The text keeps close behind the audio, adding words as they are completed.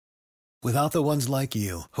Without the ones like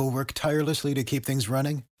you, who work tirelessly to keep things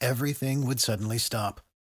running, everything would suddenly stop.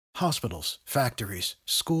 Hospitals, factories,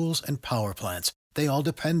 schools, and power plants, they all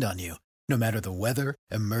depend on you. No matter the weather,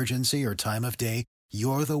 emergency, or time of day,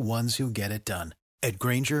 you're the ones who get it done. At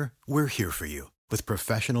Grainger, we're here for you with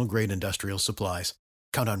professional-grade industrial supplies.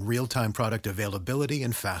 Count on real-time product availability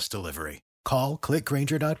and fast delivery. Call,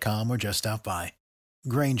 clickgrainger.com, or just stop by.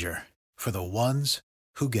 Grainger, for the ones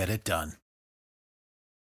who get it done.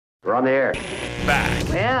 We're on the air. Back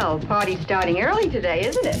Well, party's starting early today,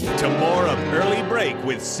 isn't it? to more of Early Break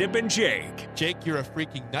with Sip and Jake. Jake, you're a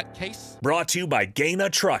freaking nutcase. Brought to you by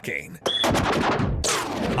Gaina Trucking.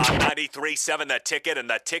 On 93.7 The Ticket and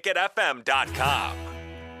theticketfm.com.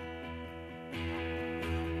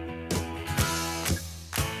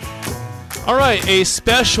 All right, a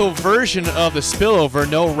special version of the Spillover.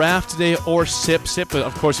 No Raff today or Sip. Sip,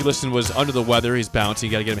 of course, you listened, was under the weather. He's bouncing.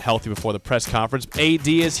 You got to get him healthy before the press conference. AD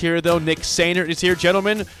is here, though. Nick Sainer is here.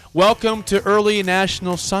 Gentlemen, welcome to early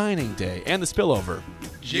National Signing Day and the Spillover.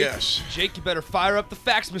 Yes. Jake, you better fire up the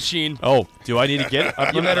fax machine. Oh, do I need to get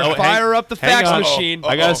it? You better fire up the fax machine.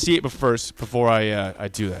 I got to see it first before I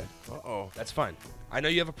do that. Uh-oh. That's fine. I know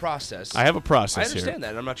you have a process. I have a process I here. understand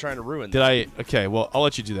that, and I'm not trying to ruin Did that. I? Okay, well, I'll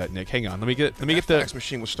let you do that, Nick. Hang on. Let me get That the fax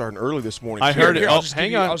machine was starting early this morning. I too. heard it. I'll Oh, just hang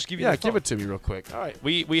give you- on. I'll just give you yeah, the give phone. it to me real quick. All right,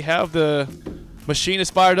 we have the machine is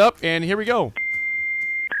fired up, and here we go.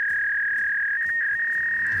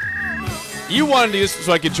 You wanted to use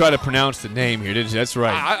so I could try to pronounce the name here, didn't you? That's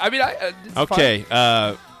right. It's Okay.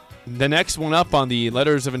 fine. The next one up on the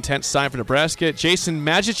letters of intent signed for Nebraska, Jason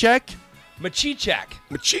Magicek. Machichak.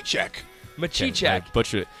 I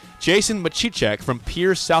butchered it. Jason Machichek from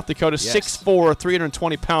Pierce, South Dakota, 6'4",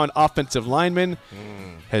 320-pound offensive lineman,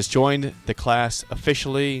 has joined the class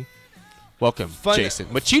officially. Welcome, Jason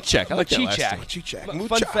Machichek. I like that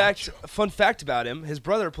last name. Fun fact about him: his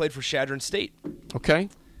brother played for Chadron State. Okay.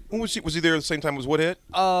 When was he there at the same time as Woodhead?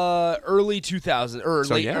 Early 2000 or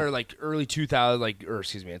So, late yeah. or like early 2000,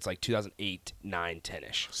 it's like 2008, 9,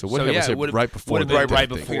 10ish. So Woodhead was there right before would have been that,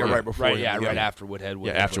 right I think. before, Right before, yeah. right after Woodhead. after would've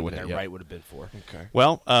been Woodhead, there, yeah. Right would have been for. Okay.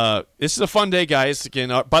 Well, this is a fun day, guys.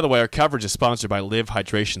 Again, by the way, our coverage is sponsored by Live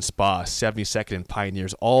Hydration Spa, 72nd and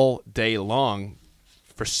Pioneers, all day long.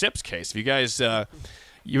 For SIP's case, if you guys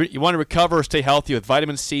you want to recover, stay healthy with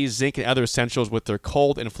vitamin C, zinc, and other essentials with their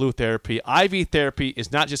cold and flu therapy. IV therapy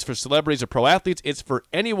is not just for celebrities or pro athletes; it's for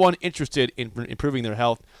anyone interested in improving their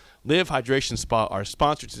health. Live Hydration Spa, our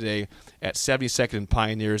sponsor today at 72nd and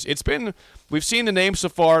Pioneers. We've seen the names so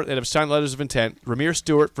far that have signed letters of intent. Ramir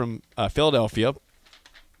Stewart from Philadelphia.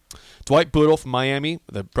 Dwight Boodle from Miami,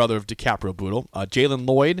 the brother of DiCaprio Boodle. Jalen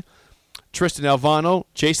Lloyd. Tristan Alvano.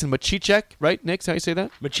 Jason Machichek, right, Nick? Is that how you say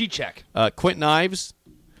that? Machichek. Quentin Ives.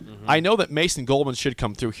 Mm-hmm. I know that Mason Goldman should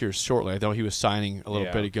come through here shortly. I know he was signing a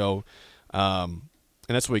little bit ago. And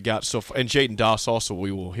that's what we got so far. And Jaden Doss also,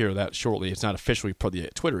 we will hear that shortly. It's not officially per the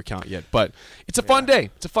Twitter account yet, but it's a fun day.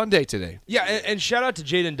 It's a fun day today. Yeah, and shout out to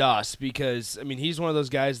Jaden Doss because, I mean, he's one of those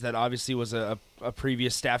guys that obviously was a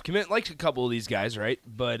previous staff commit, like a couple of these guys, right?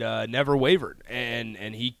 But never wavered. And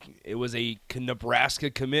it was a Nebraska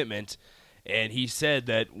commitment, and he said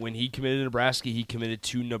that when he committed to Nebraska, he committed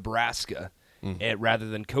to Nebraska. Rather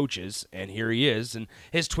than coaches, and here he is. And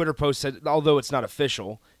his Twitter post said, although it's not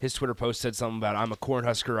official, his Twitter post said something about, I'm a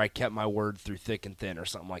Cornhusker, I kept my word through thick and thin, or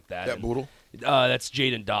something like that. That Boodle? That's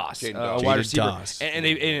Jaden Doss, a wide Jaden receiver. Doss. And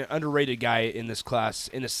an underrated guy in this class,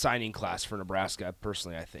 in the signing class for Nebraska,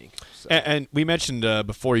 personally, I think. So. And we mentioned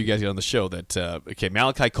before you guys get on the show that,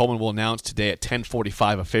 Malachi Coleman will announce today at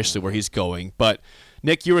 10:45 officially where he's going. But,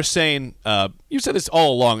 Nick, you were saying, you said this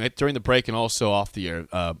all along during the break and also off the air,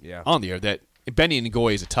 on the air, that Benny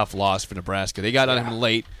Ngoy is a tough loss for Nebraska. They got on him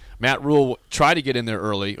late. Matt Rule tried to get in there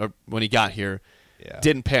early, or when he got here,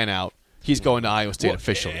 didn't pan out. He's going to Iowa State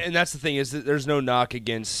officially. And that's the thing is that there's no knock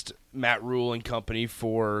against Matt Rule and company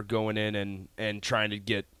for going in and trying to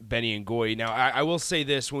get Benny Ngoy. Now, I will say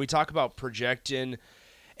this. When we talk about projecting, and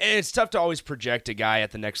it's tough to always project a guy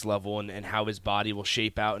at the next level and how his body will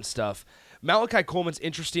shape out and stuff. Malachi Coleman's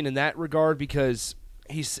interesting in that regard because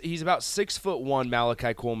he's about 6'1",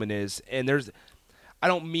 Malachi Coleman is, and I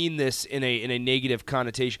don't mean this in a negative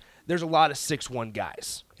connotation. There's a lot of 6'1"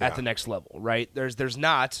 guys at the next level, right? There's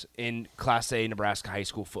not in Class A Nebraska high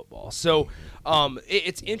school football. So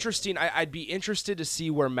it's interesting. I'd be interested to see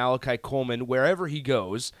where Malachi Coleman, wherever he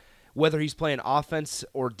goes, whether he's playing offense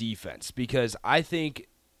or defense, because I think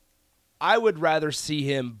I would rather see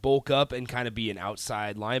him bulk up and kind of be an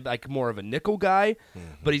outside line, like more of a nickel guy,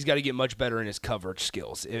 but he's got to get much better in his coverage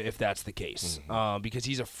skills if that's the case, because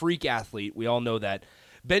he's a freak athlete. We all know that.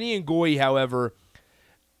 Benny Ngoy, however,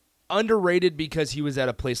 underrated because he was at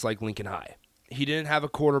a place like Lincoln High. He didn't have a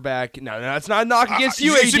quarterback. No, that's not a knock against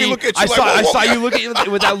you, AD. I saw you look at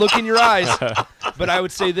with that look in your eyes. But I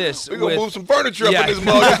would say this: we're gonna move some furniture up in this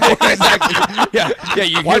mug. Exactly. Yeah.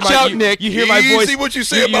 You watch out, Nick. You hear my voice. See what you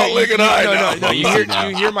say about Lincoln High. No.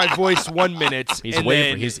 You hear my voice 1 minute. He's and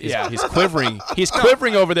wavering. Then, He's quivering. He's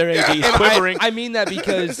quivering over there, AD. He's quivering. I mean that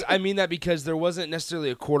because there wasn't necessarily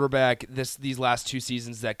a quarterback these last 2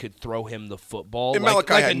 seasons that could throw him the football. And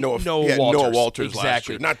Malachi had Noah Walters last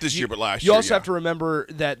year. Not this year, but last year. You also have to remember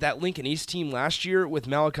that Lincoln East team last year with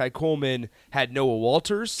Malachi Coleman had Noah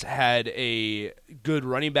Walters, had a good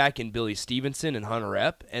running back in Billy Stevenson and Hunter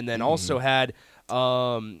Epp, and then also had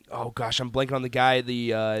I'm blanking on the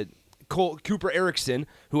guy, Cooper Erickson,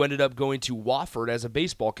 who ended up going to Wofford as a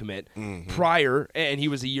baseball commit prior, and he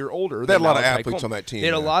was a year older. They had a lot of Malachi athletes Coleman. on that team. They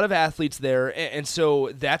had a lot of athletes there, and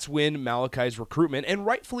so that's when Malachi's recruitment, and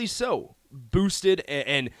rightfully so, boosted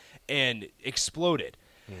and exploded.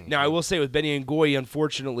 Now, I will say with Benny Ngoyi,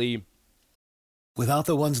 unfortunately, Without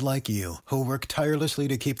the ones like you, who work tirelessly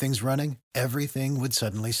to keep things running, everything would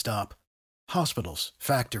suddenly stop. Hospitals,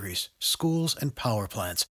 factories, schools, and power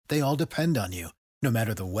plants, they all depend on you. No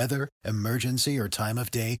matter the weather, emergency, or time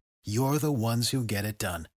of day, you're the ones who get it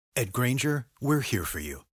done. At Grainger, we're here for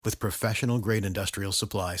you with professional-grade industrial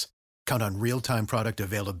supplies. Count on real-time product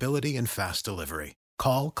availability and fast delivery.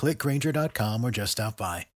 Call, clickgrainger.com, or just stop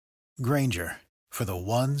by. Grainger, for the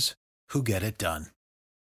ones who get it done.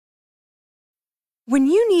 When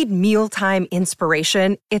you need mealtime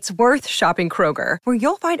inspiration, it's worth shopping Kroger, where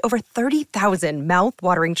you'll find over 30,000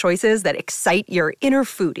 mouth-watering choices that excite your inner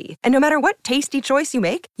foodie. And no matter what tasty choice you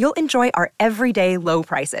make, you'll enjoy our everyday low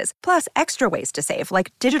prices, plus extra ways to save,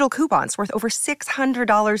 like digital coupons worth over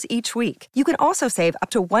 $600 each week. You can also save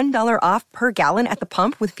up to $1 off per gallon at the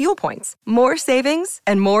pump with fuel points. More savings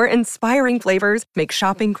and more inspiring flavors make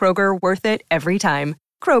shopping Kroger worth it every time.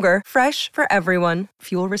 Kroger, fresh for everyone.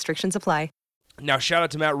 Fuel restrictions apply. Now, shout out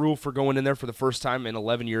to Matt Rule for going in there for the first time in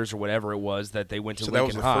 11 years or whatever it was that they went to Lincoln High.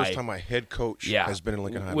 So that was the first time my head coach has been in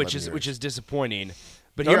Lincoln High. Which is disappointing.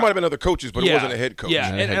 But there might have been other coaches, but it wasn't a head coach.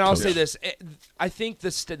 Yeah, and I'll say this. I think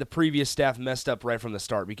the previous staff messed up right from the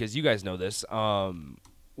start because you guys know this.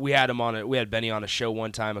 We had Benny on a show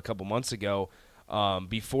one time a couple months ago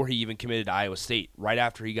before he even committed to Iowa State, right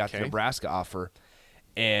after he got the Nebraska offer.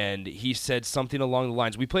 And he said something along the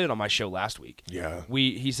lines. We played it on my show last week. Yeah.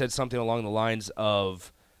 He said something along the lines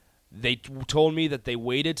of, they told me that they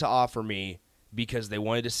waited to offer me because they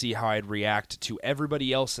wanted to see how I'd react to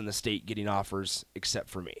everybody else in the state getting offers except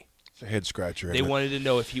for me. It's a head scratcher. They wanted to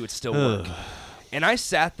know if he would still work. And I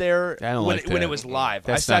sat there when it was live.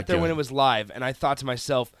 That's not good. When it was live, and I thought to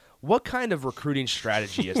myself, what kind of recruiting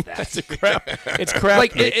strategy is that? It's crap. It's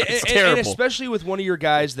crap. It's terrible. And especially with one of your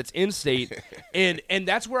guys that's in state, and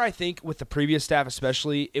that's where I think with the previous staff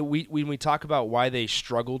especially, when we talk about why they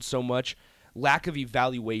struggled so much, lack of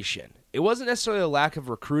evaluation. It wasn't necessarily a lack of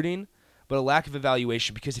recruiting, but a lack of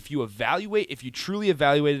evaluation, because if you truly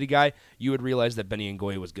evaluated a guy, you would realize that Benny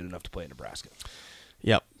Ngoyi was good enough to play in Nebraska.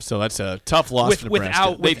 Yep. So that's a tough loss for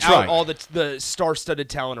Nebraska. Without all the star-studded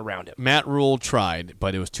talent around him. Matt Rule tried,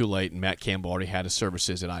 but it was too late, and Matt Campbell already had his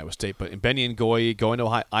services at Iowa State. But Benny Ngoyi going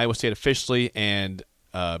to Iowa State officially, and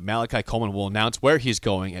Malachi Coleman will announce where he's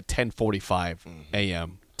going at 10:45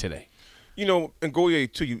 a.m. today. You know,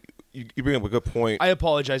 Ngoyi, too, you bring up a good point. I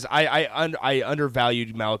apologize. I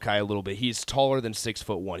undervalued Malachi a little bit. He's taller than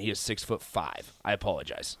 6'1". He is 6'5". I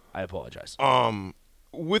apologize.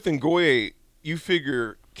 With Ngoyi, you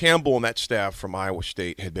figure Campbell and that staff from Iowa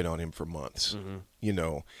State had been on him for months, you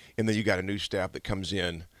know, and then you got a new staff that comes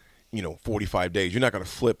in, 45 days. You're not going to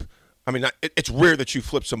flip. I mean, it's rare that you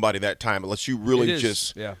flip somebody that time unless you really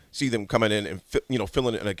just see them coming in and,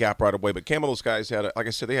 filling in a gap right away. But Campbell, those guys had, like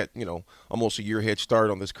I said, they had, almost a year head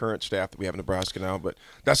start on this current staff that we have in Nebraska now. But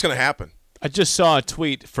that's going to happen. I just saw a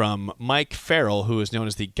tweet from Mike Farrell, who is known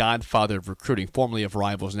as the godfather of recruiting, formerly of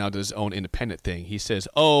Rivals, now does his own independent thing. He says,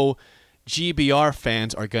 GBR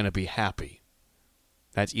fans are going to be happy.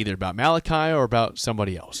 That's either about Malachi or about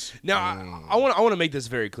somebody else. Now, I want to make this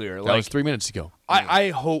very clear. That was 3 minutes ago. I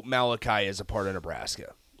hope Malachi is a part of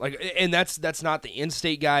Nebraska. And that's not the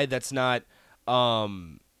in-state guy. That's not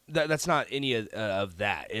that's not any of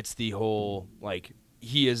that. It's the whole,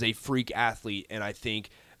 he is a freak athlete, and I think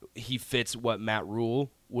he fits what Matt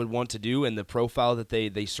Rule would want to do, and the profile that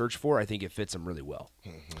they search for, I think it fits him really well.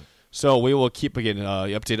 Mm-hmm. So we will keep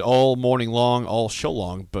updated all morning long, all show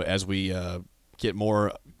long, but as we get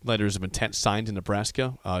more letters of intent signed in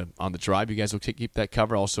Nebraska on the drive, you guys will keep that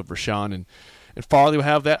cover. Also, Rashawn And Farley will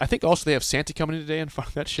have that. I think also they have Santa coming in today on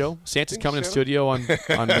that show. Santa's coming in studio on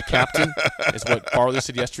the Captain, is what Farley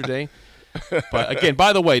said yesterday. But again,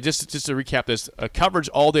 by the way, just to recap this, coverage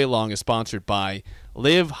all day long is sponsored by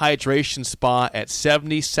Live Hydration Spa at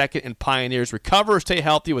 72nd and Pioneers. Recover or stay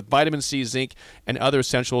healthy with vitamin C, zinc, and other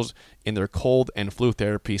essentials in their cold and flu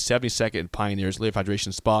therapy. 72nd and Pioneers, Live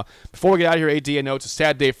Hydration Spa. Before we get out of here, AD, I know it's a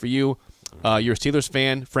sad day for you. You're a Steelers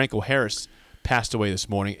fan. Franco Harris passed away this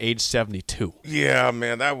morning, age 72. Yeah,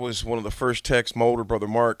 man, that was one of the first texts. My older brother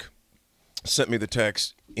Mark sent me the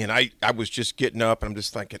text, and I was just getting up, and I'm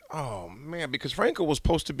just thinking, oh, man, because Franco was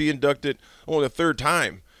supposed to be inducted only the third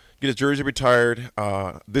time, get his jersey retired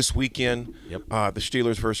this weekend, the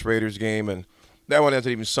Steelers versus Raiders game, and that one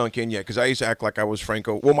hasn't even sunk in yet because I used to act like I was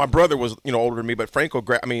Franco. Well, my brother was, older than me, but Franco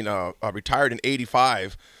retired in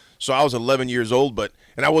 85, so I was 11 years old,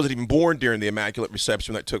 and I wasn't even born during the Immaculate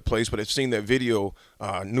Reception that took place, but I've seen that video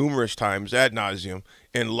numerous times ad nauseum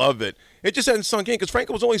and love it. It just hadn't sunk in because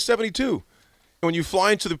Franco was only 72. And when you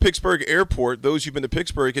fly into the Pittsburgh airport, those who've been to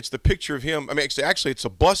Pittsburgh, it's the picture of him. I mean, actually, it's a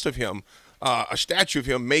bust of him, a statue of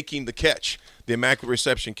him making the catch, the Immaculate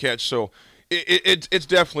Reception catch. So it's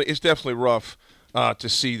definitely rough to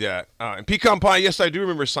see that. And Pecan Pie, yes, I do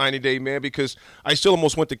remember signing day, man, because I still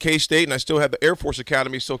almost went to K-State, and I still had the Air Force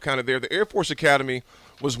Academy still kind of there. The Air Force Academy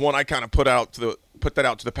was one I kind of put that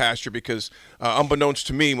out to the pasture because unbeknownst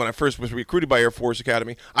to me, when I first was recruited by Air Force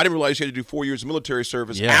Academy, I didn't realize you had to do 4 years of military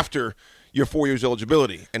service after your 4 years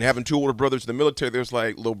eligibility. And having two older brothers in the military, there's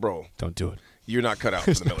like, little bro, don't do it. You're not cut out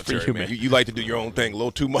for the military, for you, man. You like to do your own thing a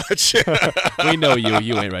little too much. We know you.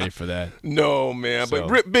 You ain't ready for that. No, man. So.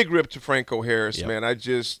 But big rip to Franco Harris, man.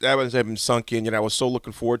 That was having sunk in. I was so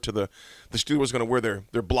looking forward to the Steelers going to wear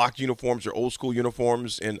their blocked uniforms, their old school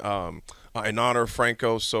uniforms in honor of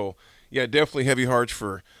Franco. So, yeah, definitely heavy hearts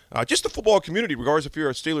for just the football community, regardless if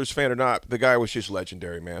you're a Steelers fan or not. The guy was just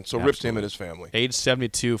legendary, man. So rip to him and his family. Age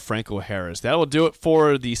 72, Franco Harris. That will do it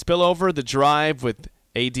for the Spillover, the drive with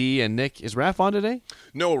AD and Nick. Is Raff on today?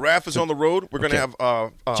 No, Raff is on the road. We're going to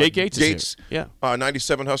have Jake Gates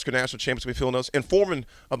 97 Husker National Champions will be filling us. And Foreman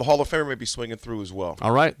of the Hall of Fame may be swinging through as well.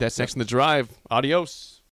 All right, that's next in the drive.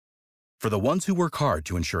 Adios. For the ones who work hard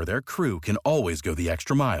to ensure their crew can always go the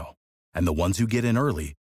extra mile, and the ones who get in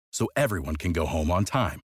early so everyone can go home on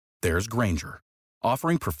time, there's Grainger,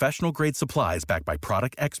 offering professional-grade supplies backed by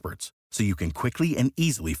product experts so you can quickly and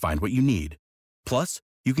easily find what you need. Plus,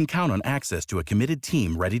 you can count on access to a committed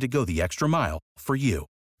team ready to go the extra mile for you.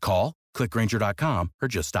 Call, click Grainger.com, or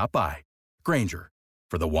just stop by. Grainger,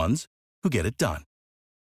 for the ones who get it done.